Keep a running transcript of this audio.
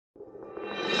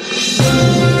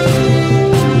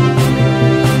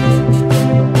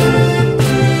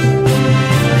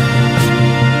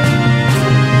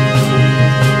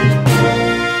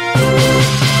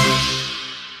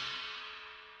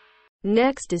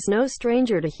Next is no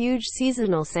stranger to huge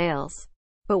seasonal sales.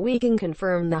 But we can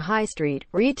confirm the high street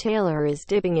retailer is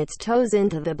dipping its toes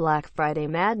into the Black Friday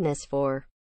madness for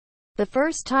the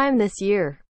first time this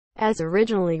year. As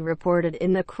originally reported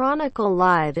in the Chronicle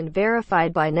Live and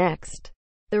verified by Next,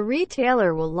 the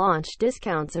retailer will launch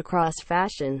discounts across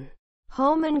fashion,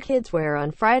 home and kidswear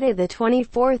on Friday the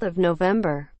 24th of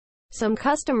November. Some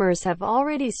customers have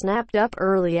already snapped up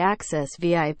early access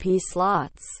VIP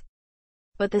slots,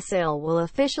 but the sale will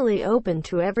officially open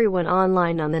to everyone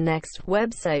online on the Next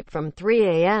website from 3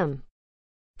 a.m.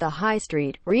 The high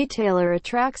street retailer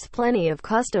attracts plenty of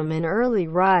custom and early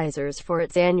risers for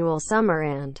its annual summer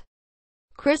and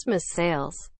Christmas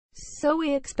sales, so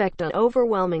we expect an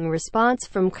overwhelming response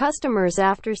from customers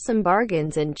after some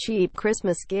bargains and cheap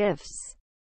Christmas gifts.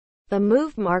 The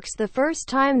move marks the first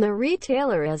time the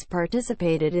retailer has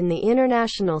participated in the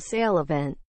international sale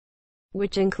event,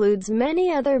 which includes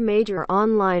many other major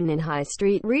online and high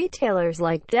street retailers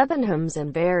like Debenhams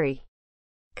and Very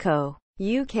Co.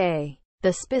 UK.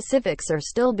 The specifics are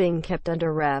still being kept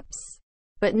under wraps,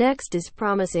 but Next is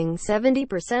promising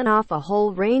 70% off a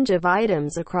whole range of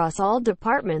items across all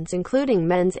departments including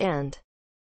men's and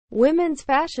women's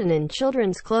fashion and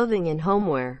children's clothing and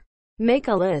homeware. Make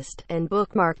a list and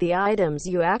bookmark the items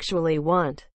you actually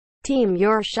want. Team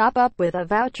your shop up with a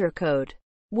voucher code.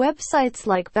 Websites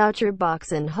like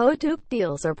VoucherBox and Hotuk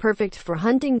Deals are perfect for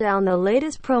hunting down the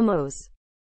latest promos.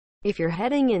 If you're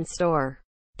heading in store,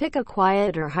 pick a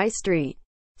quieter high street,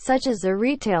 such as a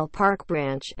retail park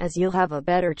branch, as you'll have a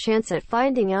better chance at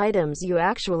finding items you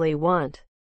actually want.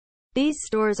 These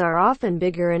stores are often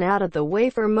bigger and out of the way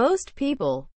for most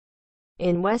people.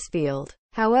 In Westfield,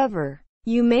 however,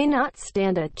 you may not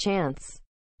stand a chance.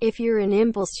 If you're an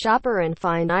impulse shopper and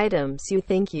find items you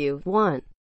think you want,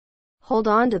 hold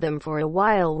on to them for a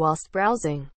while whilst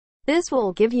browsing. This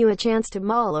will give you a chance to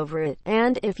mull over it,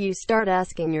 and if you start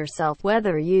asking yourself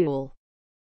whether you'll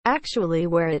actually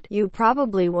wear it, you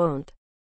probably won't.